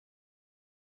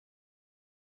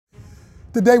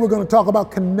Today we're going to talk about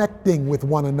connecting with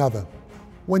one another.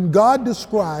 When God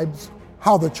describes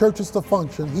how the church is to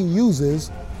function, he uses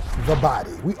the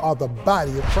body. We are the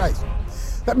body of Christ.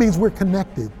 That means we're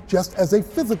connected, just as a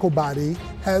physical body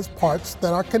has parts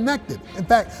that are connected. In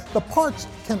fact, the parts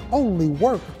can only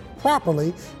work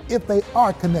properly if they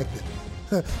are connected.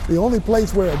 The only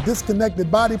place where a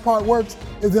disconnected body part works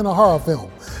is in a horror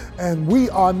film. And we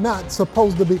are not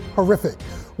supposed to be horrific.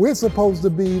 We're supposed to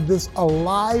be this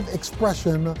alive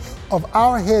expression of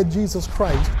our head, Jesus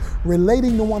Christ,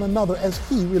 relating to one another as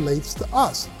he relates to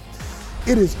us.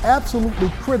 It is absolutely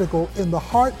critical in the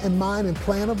heart and mind and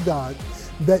plan of God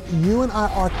that you and I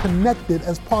are connected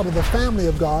as part of the family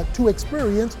of God to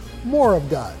experience more of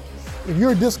God. If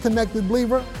you're a disconnected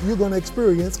believer, you're going to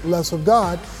experience less of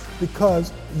God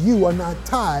because you are not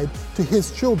tied to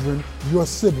his children, your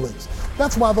siblings.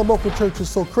 That's why the local church is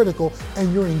so critical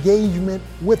and your engagement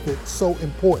with it so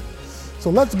important.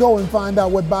 So let's go and find out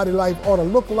what body life ought to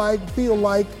look like, feel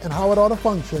like, and how it ought to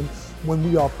function when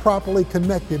we are properly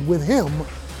connected with him,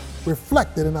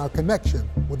 reflected in our connection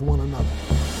with one another.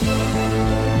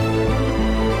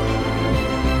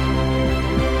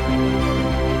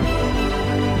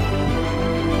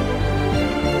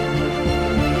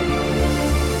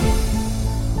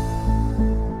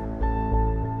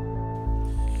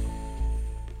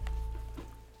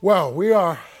 Well, we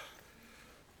are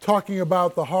talking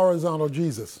about the horizontal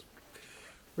Jesus.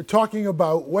 We're talking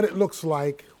about what it looks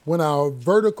like when our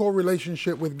vertical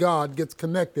relationship with God gets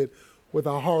connected with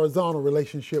our horizontal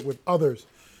relationship with others,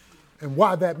 and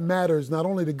why that matters not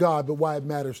only to God, but why it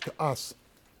matters to us.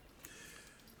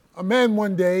 A man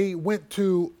one day went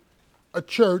to a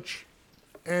church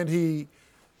and he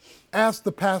asked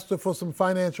the pastor for some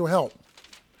financial help.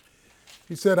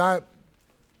 He said, I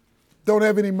don't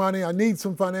have any money. I need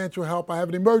some financial help. I have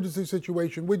an emergency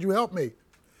situation. Would you help me?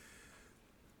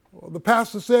 Well, the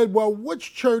pastor said, well,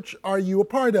 which church are you a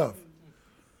part of?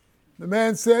 The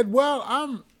man said, well,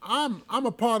 I'm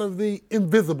a part of the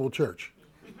invisible church.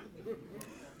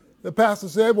 The pastor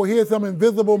said, well, here's some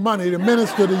invisible money to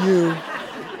minister to you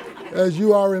as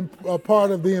you are a part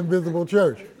of the invisible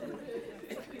church.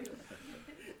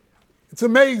 It's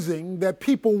amazing that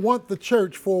people want the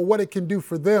church for what it can do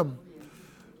for them,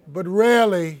 but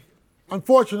rarely,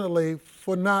 unfortunately,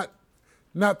 for not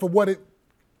for what it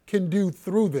can do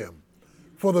through them,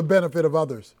 for the benefit of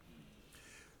others.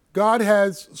 God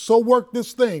has so worked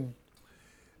this thing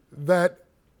that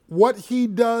what he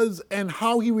does and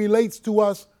how he relates to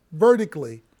us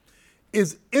vertically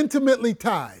is intimately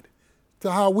tied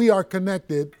to how we are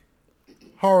connected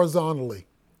horizontally.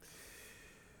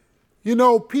 You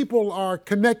know, people are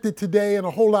connected today in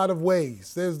a whole lot of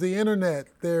ways. There's the internet,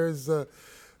 there's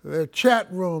there are chat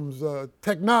rooms.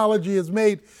 Technology has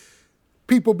made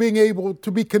people being able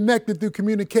to be connected through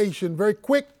communication very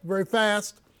quick, very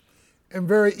fast, and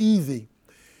very easy.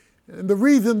 And the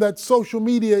reason that social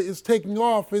media is taking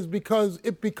off is because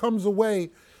it becomes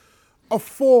a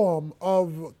form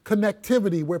of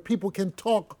connectivity where people can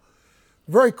talk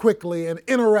very quickly and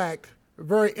interact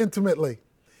very intimately.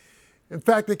 In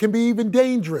fact, it can be even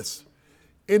dangerous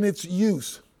in its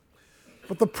use.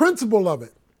 But the principle of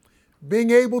it,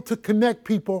 being able to connect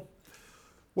people,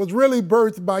 was really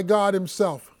birthed by God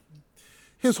himself.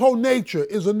 His whole nature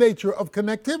is a nature of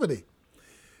connectivity.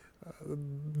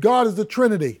 God is the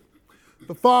Trinity,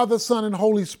 the Father, Son, and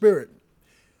Holy Spirit.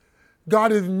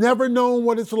 God has never known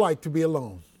what it's like to be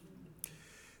alone.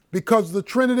 Because the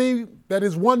Trinity, that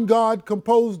is one God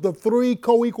composed of three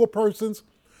co-equal persons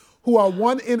who are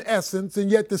one in essence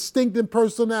and yet distinct in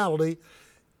personality,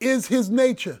 is his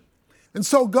nature. And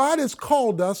so God has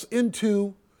called us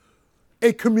into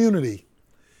a community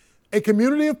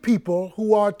of people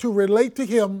who are to relate to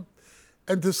him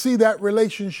and to see that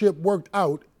relationship worked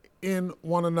out in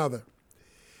one another.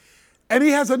 And he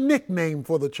has a nickname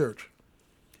for the church.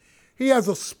 He has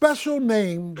a special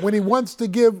name when he wants to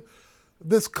give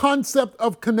this concept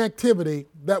of connectivity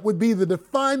that would be the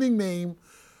defining name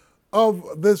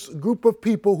of this group of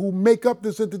people who make up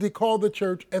this entity called the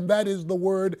church, and that is the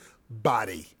word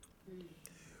body.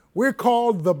 We're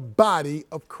called the body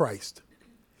of Christ.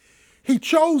 He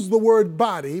chose the word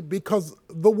body because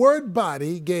the word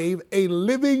body gave a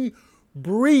living,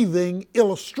 breathing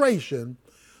illustration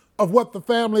of what the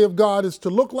family of God is to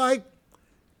look like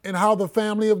and how the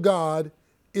family of God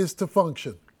is to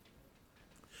function.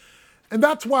 And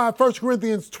that's why 1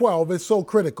 Corinthians 12 is so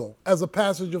critical as a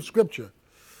passage of scripture.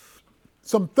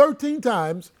 Some 13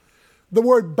 times, the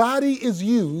word body is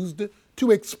used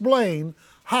to explain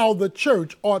how the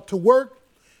church ought to work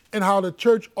and how the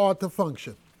church ought to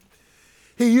function.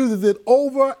 He uses it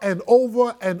over and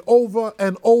over and over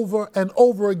and over and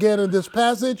over again in this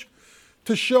passage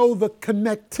to show the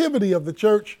connectivity of the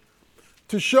church,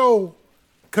 to show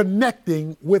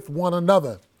connecting with one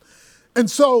another. And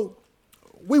so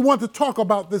we want to talk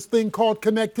about this thing called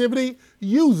connectivity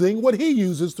using what he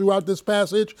uses throughout this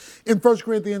passage in 1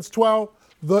 Corinthians 12,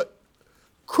 the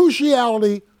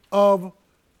cruciality of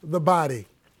the body.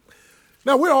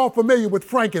 Now, we're all familiar with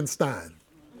Frankenstein.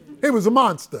 He was a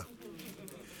monster.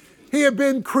 He had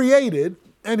been created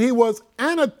and he was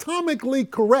anatomically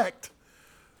correct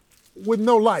with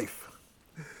no life.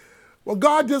 Well,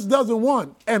 God just doesn't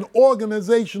want an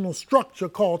organizational structure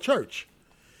called church.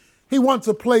 He wants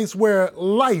a place where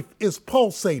life is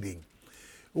pulsating,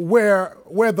 where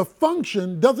the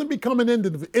function doesn't become an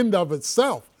end of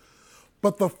itself,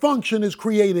 but the function is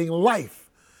creating life,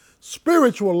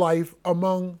 spiritual life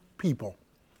among people.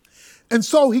 And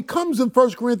so he comes in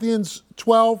 1 Corinthians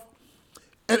 12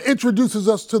 and introduces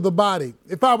us to the body.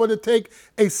 If I were to take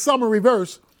a summary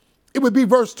verse, it would be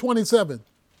verse 27.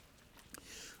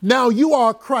 Now you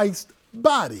are Christ's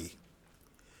body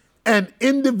and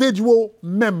individual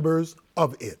members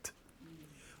of it.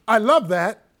 I love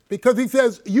that because he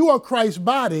says you are Christ's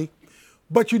body,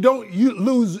 but you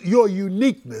lose your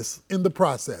uniqueness in the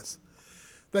process.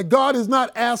 That God is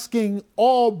not asking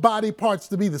all body parts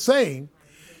to be the same.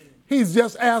 He's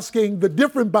just asking the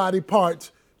different body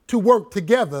parts to work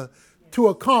together to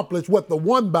accomplish what the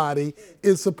one body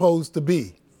is supposed to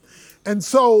be. And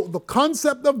so the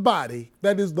concept of body,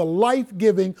 that is the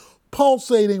life-giving,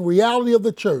 pulsating reality of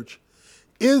the church,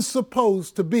 is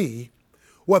supposed to be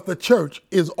what the church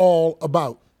is all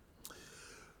about.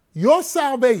 Your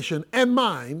salvation and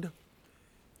mine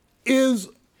is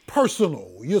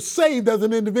personal. You're saved as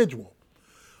an individual.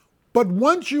 But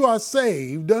once you are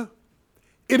saved,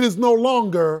 it is no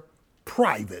longer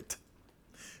private.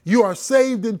 You are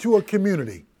saved into a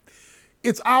community.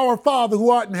 It's our Father who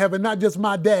art in heaven, not just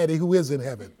my daddy who is in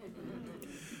heaven.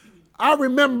 I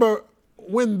remember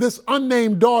when this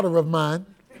unnamed daughter of mine,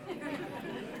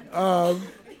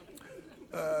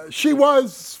 she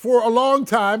was for a long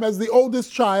time, as the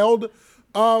oldest child,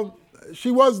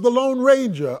 she was the Lone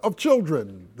Ranger of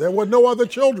children. There were no other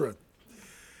children.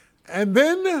 And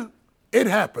then it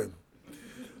happened.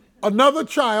 Another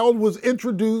child was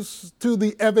introduced to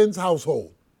the Evans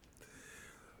household.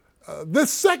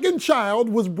 This second child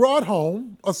was brought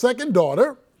home, a second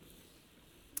daughter,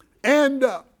 and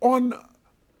on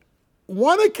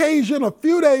one occasion, a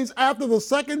few days after the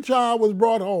second child was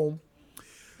brought home,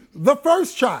 the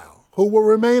first child, who will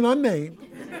remain unnamed,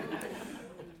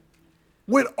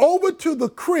 went over to the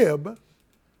crib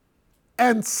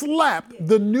and slapped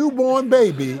the newborn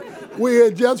baby we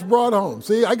had just brought home.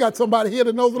 See, I got somebody here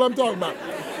that knows what I'm talking about.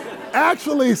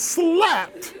 Actually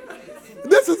slapped.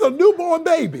 This is a newborn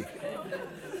baby.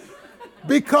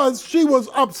 Because she was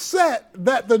upset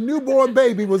that the newborn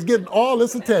baby was getting all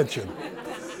this attention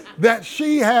that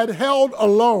she had held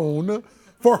alone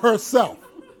for herself.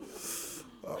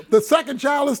 The second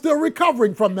child is still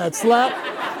recovering from that slap.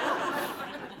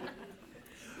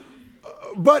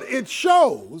 But it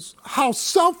shows how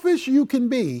selfish you can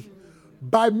be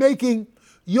by making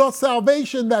your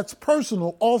salvation that's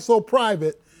personal also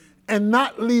private and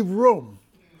not leave room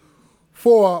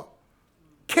for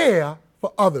care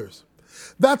for others.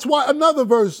 That's why another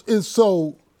verse is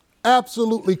so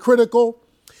absolutely critical,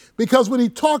 because when he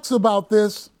talks about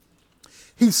this,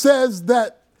 he says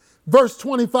that, verse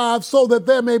 25, so that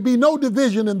there may be no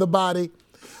division in the body,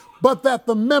 but that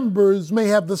the members may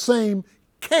have the same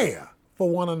care for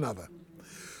one another.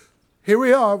 Here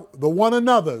we are, the one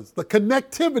another's. The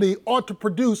connectivity ought to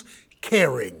produce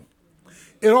caring.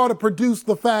 It ought to produce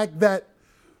the fact that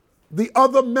the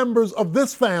other members of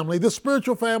this family, the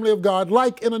spiritual family of God,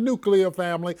 like in a nuclear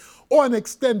family or an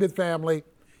extended family,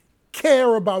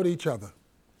 care about each other.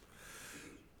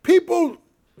 People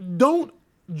don't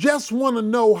just want to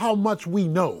know how much we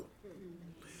know.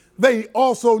 They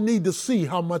also need to see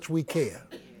how much we care.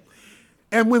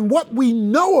 And when what we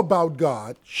know about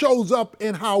God shows up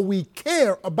in how we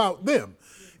care about them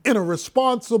in a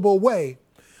responsible way,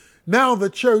 now the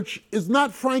church is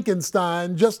not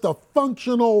Frankenstein, just a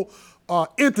functional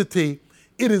entity.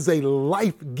 It is a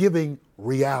life-giving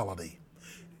reality.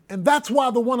 And that's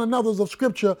why the one another's of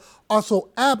Scripture are so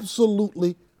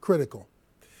absolutely critical.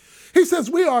 He says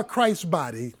we are Christ's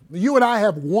body. You and I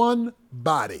have one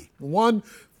body, one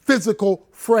physical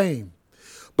frame.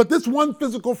 But this one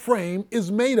physical frame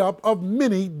is made up of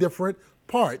many different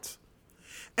parts.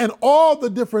 And all the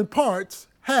different parts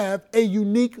have a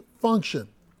unique function.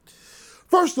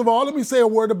 First of all, let me say a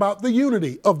word about the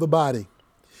unity of the body.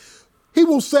 He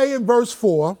will say in verse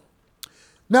 4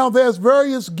 Now there's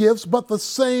various gifts, but the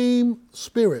same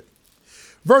Spirit.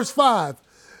 Verse 5,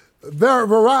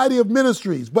 variety of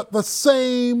ministries, but the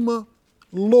same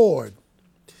Lord.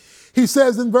 He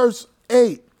says in verse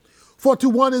 8, for to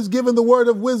one is given the word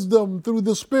of wisdom through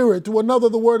the Spirit, to another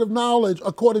the word of knowledge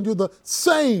according to the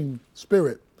same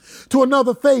Spirit, to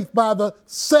another faith by the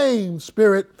same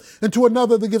Spirit, and to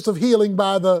another the gifts of healing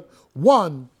by the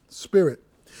one Spirit.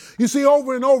 You see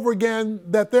over and over again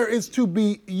that there is to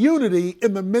be unity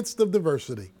in the midst of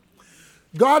diversity.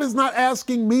 God is not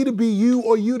asking me to be you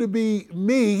or you to be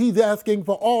me. He's asking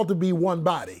for all to be one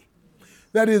body.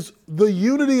 That is the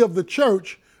unity of the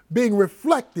church being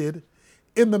reflected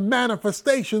in the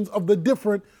manifestations of the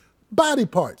different body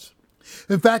parts.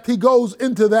 In fact, he goes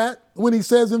into that when he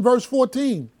says in verse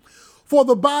 14, for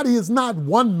the body is not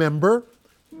one member,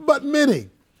 but many.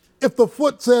 If the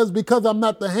foot says, because I'm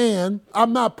not the hand,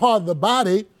 I'm not part of the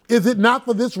body, is it not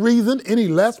for this reason any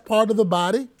less part of the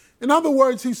body? In other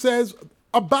words, he says,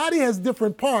 a body has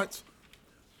different parts,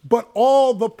 but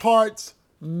all the parts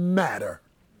matter.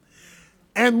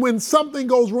 And when something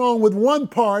goes wrong with one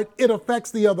part, it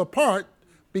affects the other part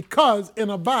because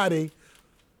in a body,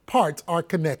 parts are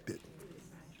connected.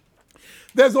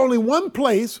 There's only one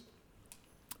place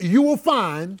you will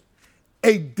find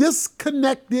a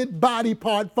disconnected body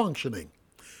part functioning,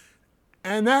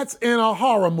 and that's in a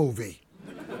horror movie.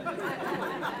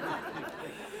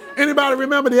 Anybody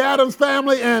remember the Addams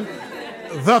Family and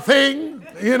The Thing?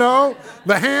 You know,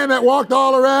 the hand that walked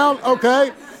all around,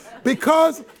 okay?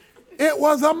 Because it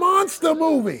was a monster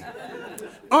movie.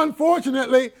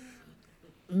 Unfortunately,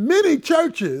 many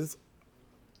churches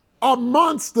are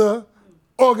monster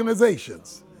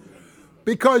organizations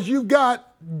because you've got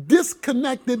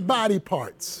disconnected body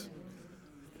parts.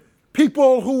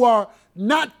 People who are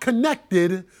not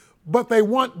connected, but they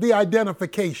want the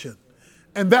identification.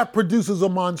 And that produces a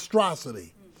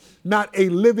monstrosity, not a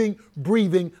living,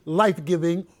 breathing,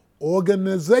 life-giving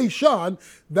organization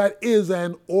that is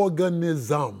an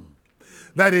organism.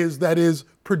 That is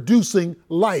producing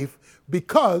life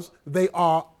because they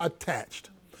are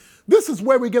attached. This is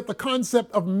where we get the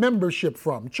concept of membership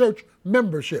from, church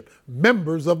membership,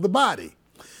 members of the body.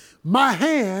 My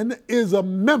hand is a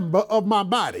member of my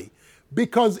body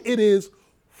because it is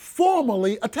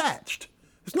formally attached.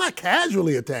 It's not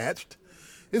casually attached.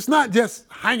 It's not just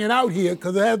hanging out here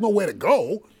because it has nowhere to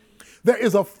go. There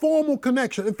is a formal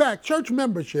connection. In fact, church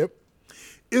membership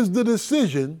is the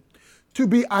decision to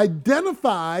be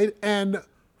identified and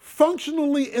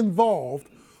functionally involved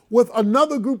with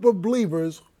another group of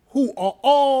believers who are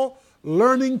all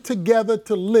learning together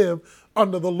to live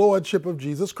under the lordship of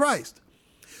Jesus Christ.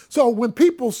 So when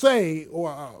people say,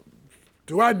 well,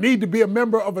 do I need to be a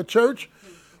member of a church?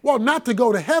 Well, not to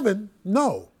go to heaven,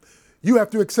 no. You have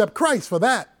to accept Christ for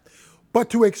that. But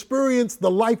to experience the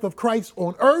life of Christ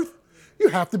on earth, you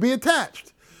have to be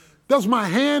attached. Does my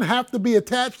hand have to be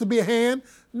attached to be a hand?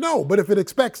 No, but if it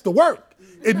expects to work,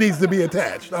 it needs to be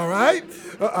attached, all right?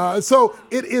 So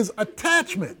it is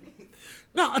attachment.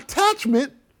 Now,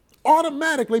 attachment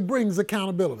automatically brings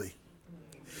accountability.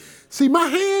 See, my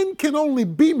hand can only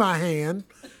be my hand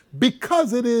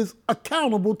because it is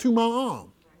accountable to my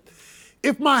arm.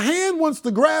 If my hand wants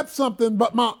to grab something,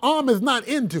 but my arm is not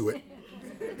into it,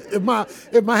 if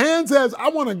my hand says, I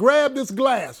want to grab this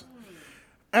glass,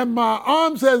 and my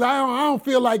arm says, I don't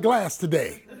feel like glass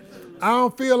today. I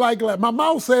don't feel like glass. My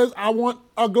mouth says, I want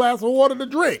a glass of water to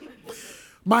drink.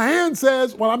 My hand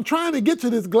says, well, I'm trying to get you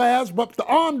this glass, but the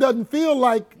arm doesn't feel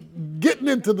like getting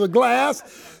into the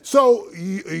glass, so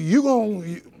you're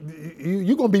going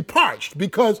to be parched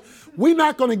because we're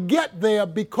not going to get there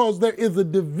because there is a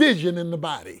division in the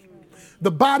body. The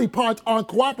body parts aren't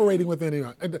cooperating with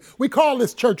anyone. We call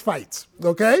this church fights,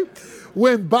 okay?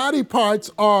 When body parts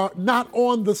are not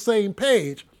on the same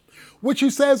page, which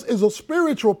he says is a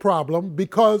spiritual problem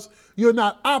because you're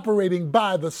not operating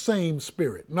by the same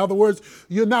spirit. In other words,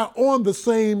 you're not on the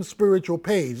same spiritual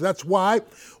page. That's why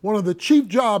one of the chief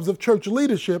jobs of church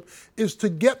leadership is to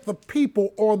get the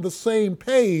people on the same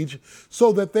page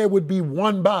so that there would be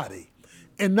one body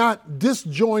and not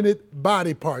disjointed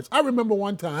body parts. I remember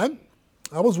one time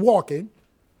I was walking,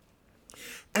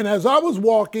 and as I was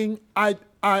walking, have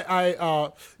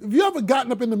you ever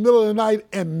gotten up in the middle of the night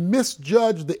and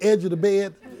misjudged the edge of the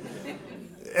bed?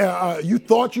 You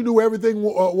thought you knew everything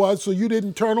was, so you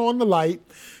didn't turn on the light,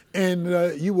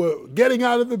 and you were getting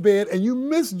out of the bed, and you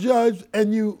misjudged,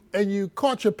 and you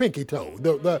caught your pinky toe.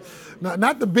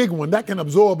 Not the big one, that can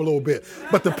absorb a little bit,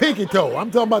 but the pinky toe.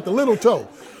 I'm talking about the little toe.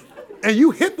 And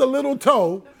you hit the little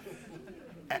toe.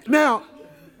 Now,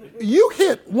 you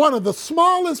hit one of the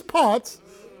smallest parts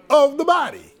of the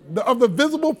body. of the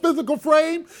visible physical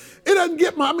frame. It doesn't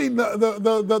get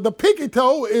the pinky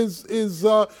toe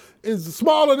is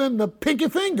smaller than the pinky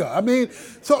finger.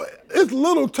 So it's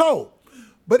little toe.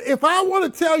 But if I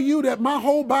want to tell you that my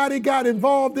whole body got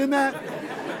involved in that,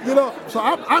 so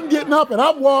I'm getting up and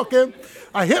I'm walking.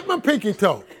 I hit my pinky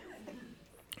toe.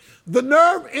 The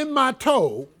nerve in my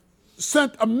toe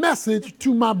sent a message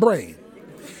to my brain.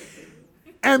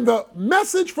 And the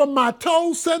message from my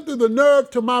toe sent through the nerve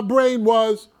to my brain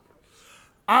was,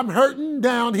 I'm hurting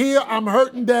down here, I'm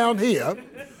hurting down here.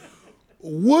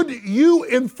 Would you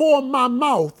inform my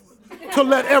mouth to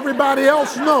let everybody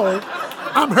else know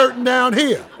I'm hurting down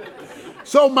here?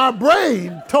 So my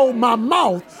brain told my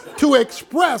mouth to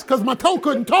express, because my toe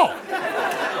couldn't talk.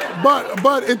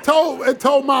 But it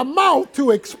told my mouth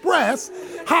to express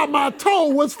how my toe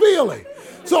was feeling.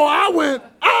 So I went,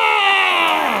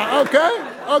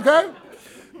 okay.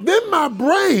 Then my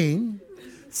brain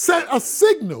sent a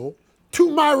signal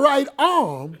to my right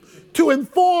arm to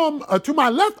inform, to my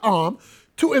left arm,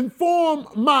 to inform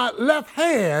my left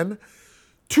hand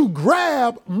to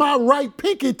grab my right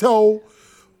pinky toe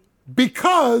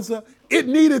because it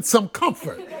needed some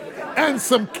comfort and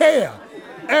some care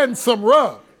and some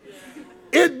rub.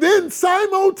 It then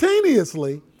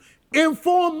simultaneously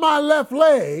informed my left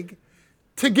leg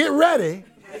to get ready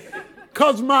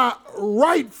because my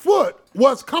right foot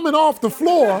was coming off the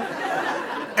floor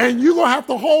and you're going to have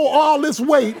to hold all this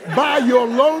weight by your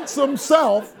lonesome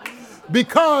self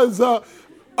because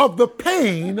of the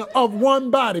pain of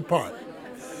one body part.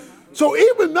 So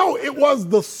even though it was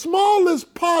the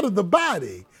smallest part of the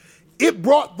body, it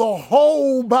brought the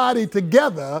whole body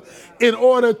together in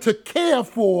order to care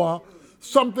for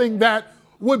something that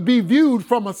would be viewed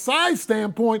from a size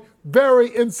standpoint very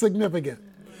insignificant.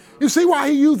 You see why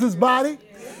he used his body?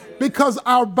 Because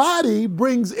our body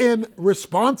brings in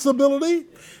responsibility,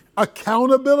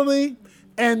 accountability,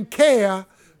 and care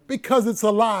because it's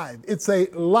alive. It's a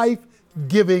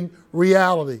life-giving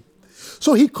reality.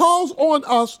 So he calls on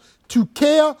us to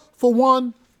care for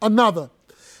one another.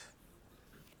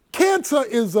 Cancer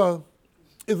is a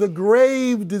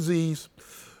grave disease.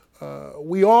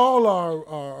 We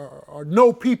all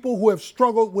know people who have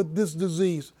struggled with this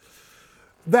disease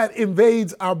that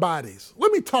invades our bodies.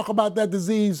 Let me talk about that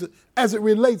disease as it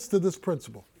relates to this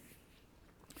principle.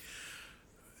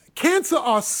 Cancer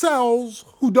are cells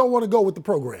who don't want to go with the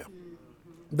program.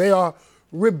 They are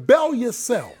rebellious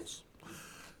cells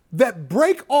that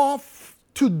break off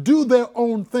to do their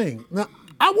own thing. Now,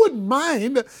 I wouldn't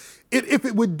mind it if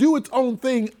it would do its own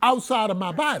thing outside of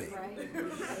my body.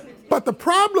 But the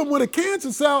problem with a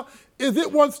cancer cell is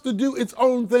it wants to do its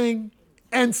own thing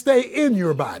and stay in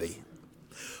your body.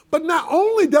 But not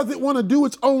only does it want to do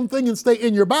its own thing and stay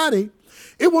in your body,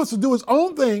 it wants to do its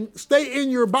own thing, stay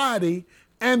in your body,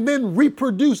 and then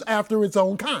reproduce after its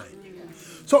own kind.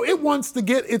 So it wants to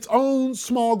get its own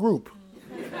small group.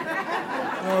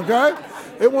 Okay?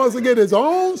 It wants to get its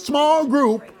own small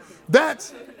group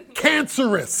that's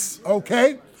cancerous.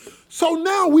 Okay? So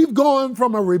now we've gone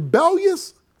from a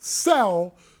rebellious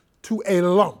cell to a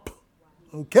lump.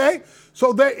 Okay?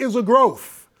 So there is a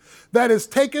growth that is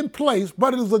taking place,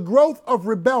 but it is a growth of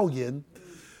rebellion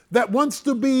that wants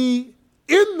to be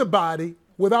in the body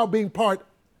without being part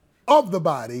of the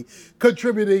body,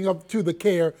 contributing up to the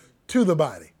care to the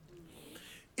body.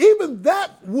 Even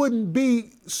that wouldn't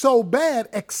be so bad,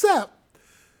 except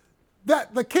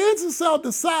that the cancer cell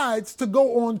decides to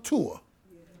go on tour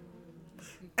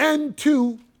and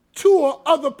to tour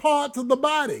other parts of the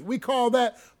body. We call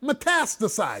that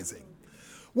metastasizing,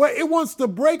 where it wants to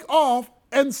break off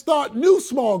and start new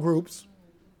small groups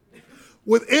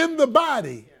within the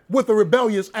body with a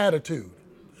rebellious attitude.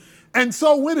 And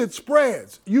so when it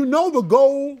spreads, you know the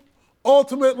goal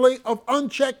ultimately of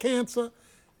unchecked cancer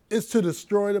is to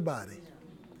destroy the body.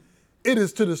 It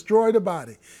is to destroy the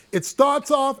body. It starts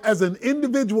off as an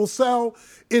individual cell.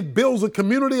 It builds a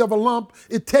community of a lump.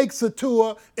 It takes a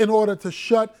tour in order to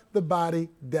shut the body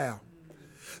down.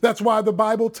 That's why the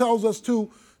Bible tells us to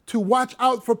watch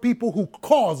out for people who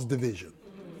cause division.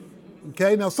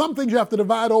 Okay, now some things you have to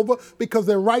divide over because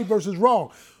they're right versus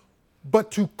wrong.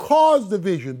 But to cause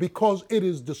division because it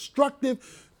is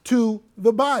destructive to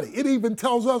the body. It even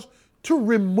tells us to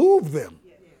remove them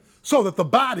so that the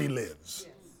body lives.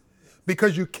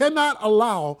 Because you cannot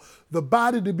allow the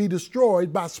body to be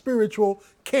destroyed by spiritual,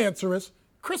 cancerous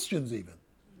Christians even.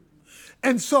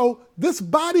 And so this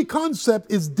body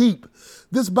concept is deep.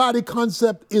 This body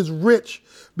concept is rich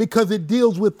because it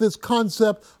deals with this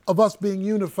concept of us being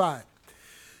unified.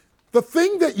 The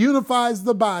thing that unifies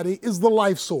the body is the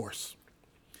life source.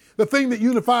 The thing that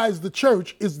unifies the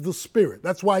church is the Spirit.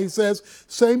 That's why he says,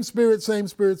 same Spirit, same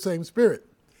Spirit, same Spirit.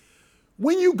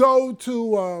 When you go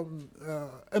to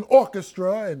an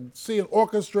orchestra and see an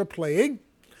orchestra playing,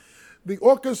 the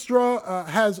orchestra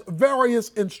has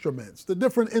various instruments. The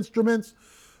different instruments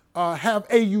have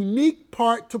a unique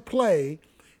part to play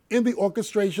in the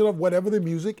orchestration of whatever the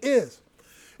music is.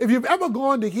 If you've ever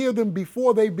gone to hear them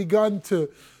before they've begun to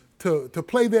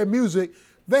play their music,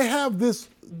 they have this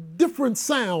different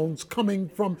sounds coming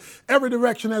from every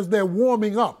direction as they're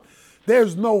warming up.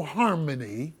 There's no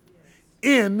harmony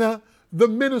in the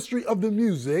ministry of the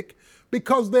music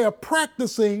because they are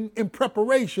practicing in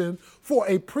preparation for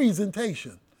a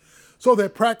presentation. So they're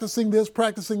practicing this,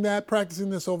 practicing that, practicing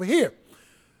this over here.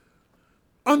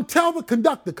 Until the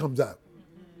conductor comes out.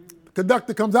 The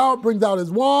conductor comes out, brings out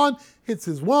his wand, hits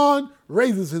his wand,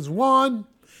 raises his wand,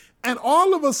 and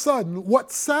all of a sudden,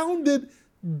 what sounded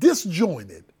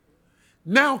disjointed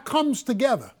now comes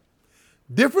together.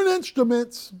 Different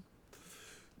instruments,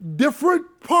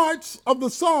 different parts of the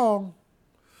song,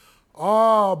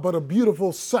 but a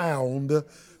beautiful sound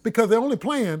because they're only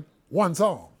playing one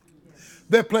song.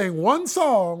 They're playing one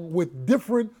song with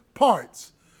different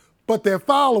parts, but they're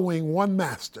following one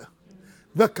master,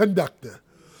 the conductor,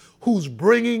 who's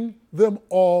bringing them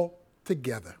all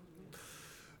together.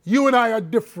 You and I are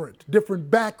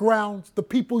different backgrounds. The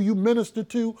people you minister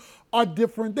to are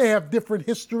different. They have different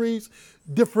histories,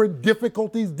 different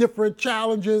difficulties, different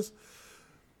challenges.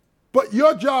 But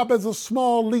your job as a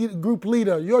small group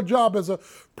leader, your job as a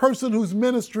person who's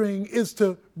ministering is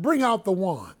to bring out the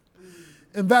one.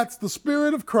 And that's the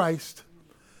Spirit of Christ,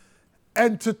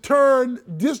 and to turn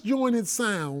disjointed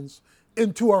sounds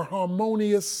into a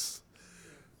harmonious,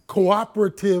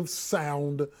 cooperative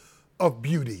sound of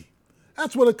beauty.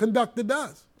 That's what a conductor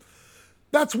does.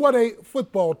 That's what a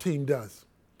football team does.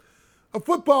 A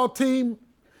football team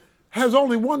has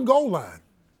only one goal line.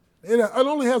 It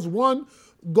only has one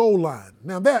goal line.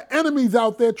 Now, there are enemies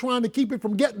out there trying to keep it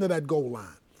from getting to that goal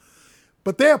line.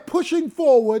 But they're pushing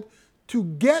forward to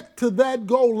get to that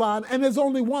goal line, and there's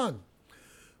only one.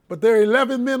 But there are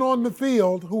 11 men on the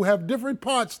field who have different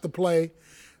parts to play,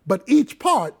 but each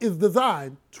part is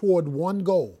designed toward one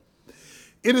goal.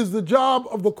 It is the job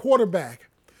of the quarterback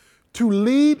to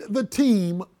lead the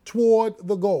team toward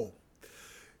the goal.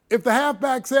 If the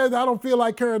halfback says, I don't feel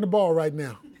like carrying the ball right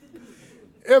now.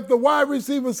 If the wide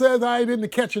receiver says, I ain't into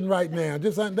catching right now,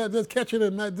 just catching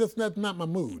it, that's not my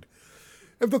mood.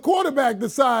 If the quarterback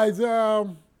decides, I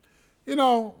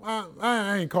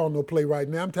ain't calling no play right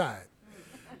now, I'm tired.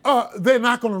 They're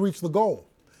not going to reach the goal.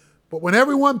 But when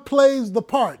everyone plays the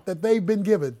part that they've been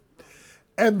given,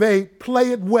 and they play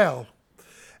it well,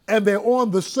 and they're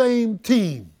on the same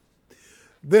team,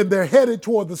 then they're headed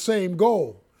toward the same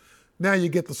goal. Now you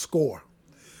get the score.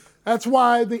 That's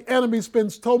why the enemy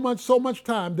spends so much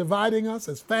time dividing us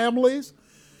as families,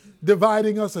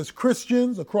 dividing us as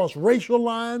Christians across racial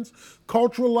lines,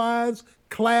 cultural lines,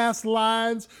 class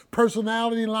lines,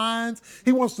 personality lines.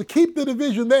 He wants to keep the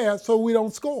division there so we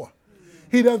don't score.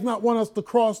 He does not want us to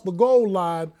cross the goal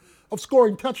line of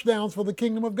scoring touchdowns for the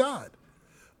kingdom of God,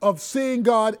 of seeing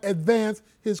God advance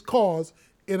his cause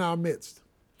in our midst.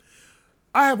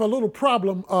 I have a little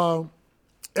problem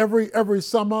every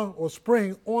summer or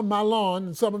spring on my lawn,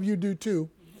 and some of you do too,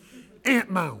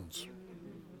 ant mounds.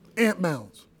 Ant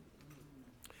mounds.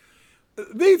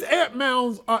 These ant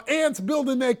mounds are ants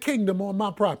building their kingdom on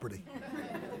my property.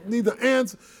 These are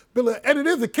ants building, and it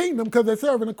is a kingdom because they're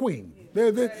serving a queen.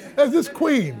 There's this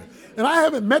queen, and I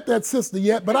haven't met that sister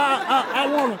yet, but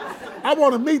I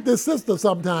want to meet this sister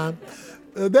sometime.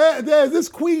 There's this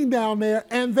queen down there,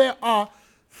 and there are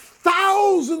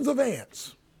thousands of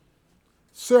ants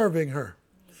serving her.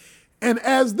 And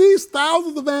as these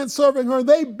thousands of ants serving her,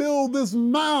 they build this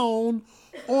mound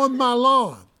on my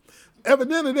lawn.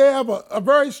 Evidently, they have a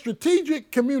very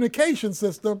strategic communication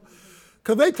system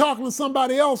because they're talking to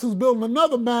somebody else who's building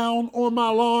another mound on my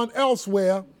lawn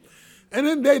elsewhere. And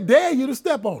then they dare you to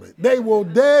step on it. They will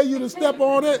dare you to step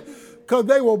on it because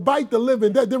they will bite the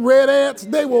living, the red ants,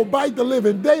 they will bite the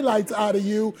living daylights out of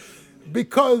you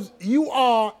because you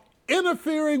are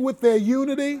interfering with their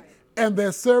unity and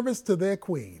their service to their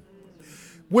queen.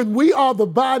 When we are the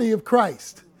body of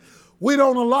Christ, we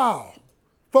don't allow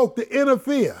folk to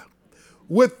interfere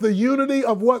with the unity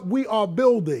of what we are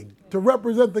building to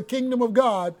represent the kingdom of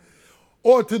God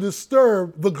or to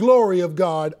disturb the glory of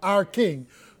God, our King,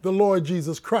 the Lord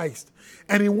Jesus Christ.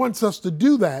 And he wants us to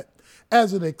do that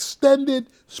as an extended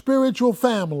spiritual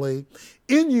family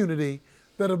in unity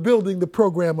that are building the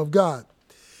program of God.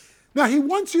 Now, he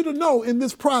wants you to know in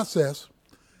this process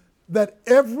that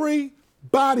every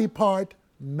body part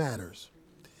matters.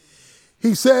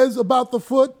 He says about the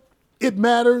foot, it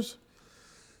matters.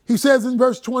 He says in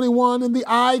verse 21, and the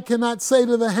eye cannot say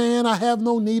to the hand, I have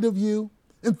no need of you.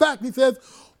 In fact, he says,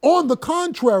 on the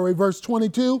contrary, verse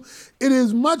 22, it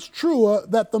is much truer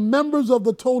that the members of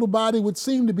the total body which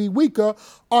seem to be weaker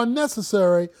are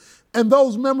necessary, and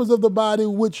those members of the body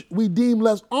which we deem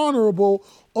less honorable,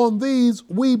 on these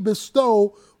we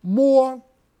bestow more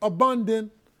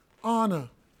abundant honor.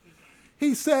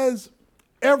 He says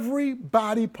every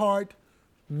body part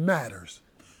matters.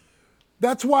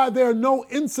 That's why there are no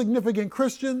insignificant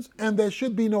Christians and there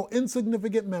should be no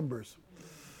insignificant members.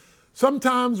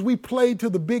 Sometimes we play to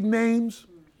the big names.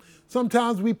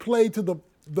 Sometimes we play to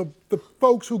the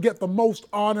folks who get the most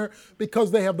honor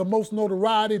because they have the most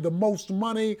notoriety, the most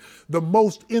money, the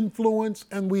most influence,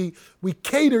 and we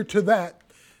cater to that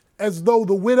as though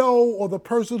the widow or the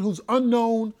person who's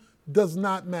unknown does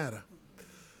not matter.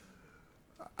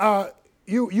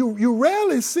 You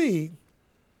rarely see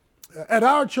at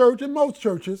our church and most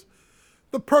churches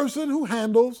the person who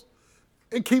handles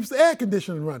and keeps the air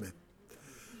conditioning running.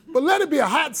 But let it be a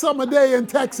hot summer day in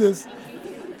Texas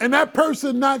and that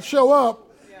person not show up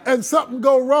and something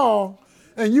go wrong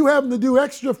and you having to do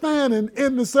extra fanning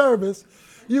in the service,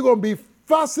 you're going to be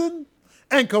fussing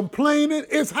and complaining.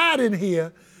 It's hot in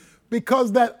here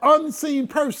because that unseen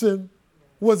person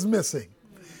was missing.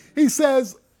 He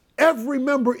says every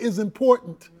member is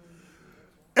important.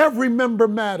 Every member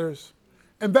matters.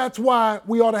 And that's why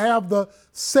we ought to have the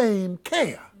same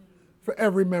care for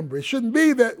every member. It shouldn't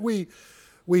be that we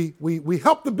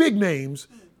help the big names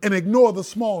and ignore the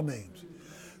small names.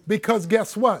 Because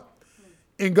guess what?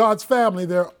 In God's family,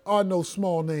 there are no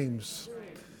small names.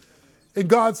 In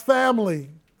God's family,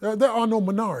 there are no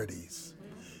minorities.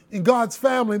 In God's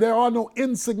family, there are no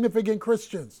insignificant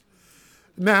Christians.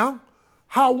 Now,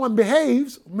 how one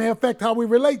behaves may affect how we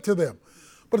relate to them.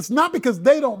 But it's not because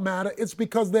they don't matter, it's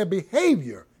because their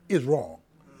behavior is wrong.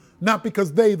 Not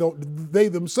because they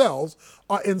themselves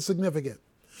are insignificant.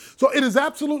 So it is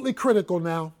absolutely critical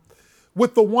now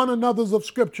with the one another's of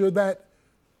Scripture that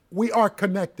we are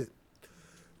connected.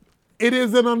 It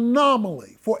is an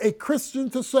anomaly for a Christian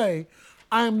to say,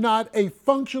 I am not a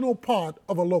functional part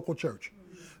of a local church.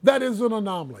 That is an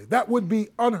anomaly. That would be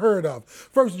unheard of.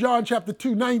 1 John chapter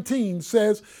 2:19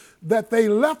 says that they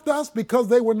left us because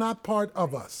they were not part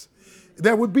of us.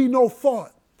 There would be no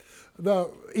thought.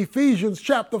 The Ephesians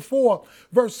chapter 4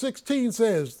 verse 16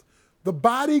 says, the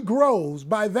body grows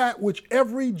by that which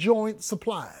every joint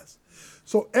supplies.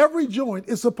 So every joint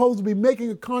is supposed to be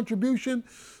making a contribution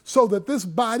so that this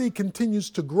body continues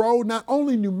to grow, not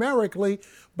only numerically,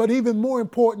 but even more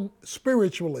important,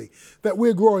 spiritually, that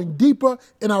we're growing deeper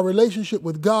in our relationship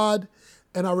with God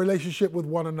and our relationship with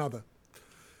one another.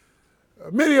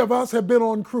 Many of us have been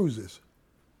on cruises.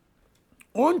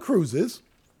 On cruises,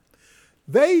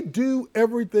 they do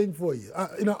everything for you.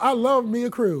 I love me a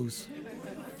cruise.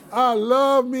 I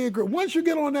love me a cruise. Once you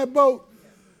get on that boat,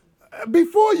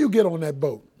 before you get on that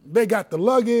boat, they got the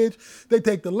luggage. They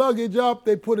take the luggage up.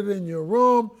 They put it in your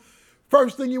room.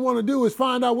 First thing you want to do is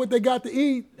find out what they got to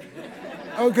eat,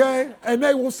 okay? And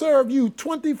they will serve you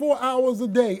 24 hours a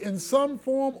day in some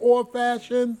form or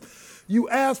fashion. You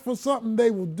ask for something,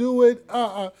 they will do it.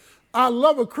 I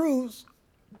love a cruise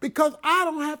because I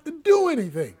don't have to do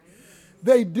anything.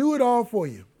 They do it all for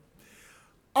you.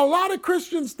 A lot of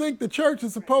Christians think the church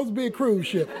is supposed to be a cruise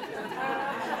ship.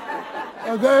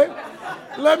 Okay?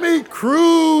 Let me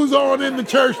cruise on into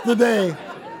church today.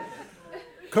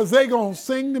 Because they're going to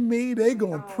sing to me, they're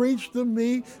going to preach to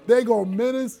me, they're going to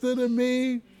minister to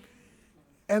me,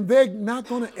 and they're not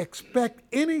going to expect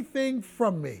anything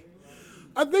from me.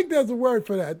 I think there's a word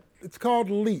for that. It's called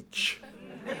leech.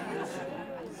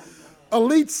 A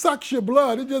leech sucks your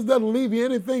blood. It just doesn't leave you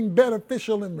anything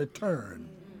beneficial in return.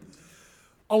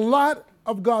 A lot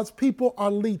of God's people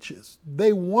are leeches.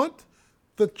 They want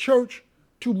the church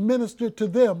to minister to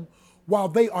them while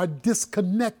they are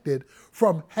disconnected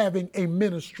from having a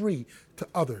ministry to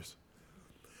others.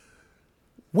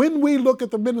 When we look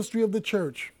at the ministry of the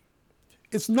church,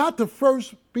 it's not to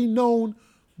first be known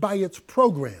by its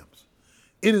programs.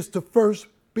 It is to first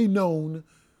be known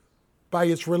by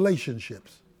its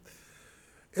relationships.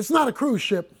 It's not a cruise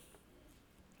ship,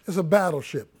 it's a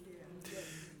battleship.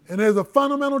 And there's a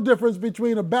fundamental difference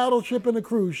between a battleship and a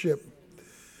cruise ship.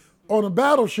 On a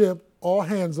battleship, all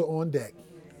hands are on deck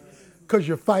because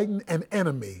you're fighting an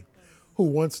enemy who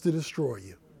wants to destroy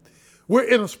you. We're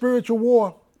in a spiritual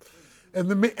war, and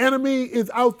the enemy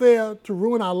is out there to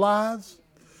ruin our lives,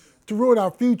 to ruin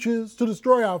our futures, to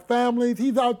destroy our families.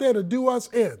 He's out there to do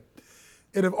us in.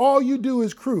 And if all you do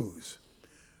is cruise,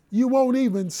 you won't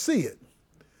even see it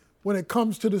when it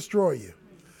comes to destroy you.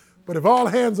 But if all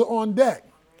hands are on deck,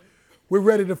 we're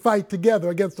ready to fight together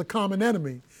against a common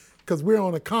enemy because we're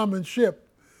on a common ship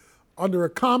under a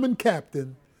common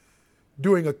captain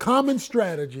doing a common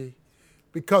strategy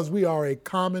because we are a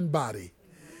common body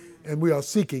and we are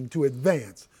seeking to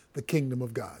advance the kingdom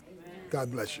of God.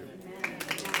 God bless you.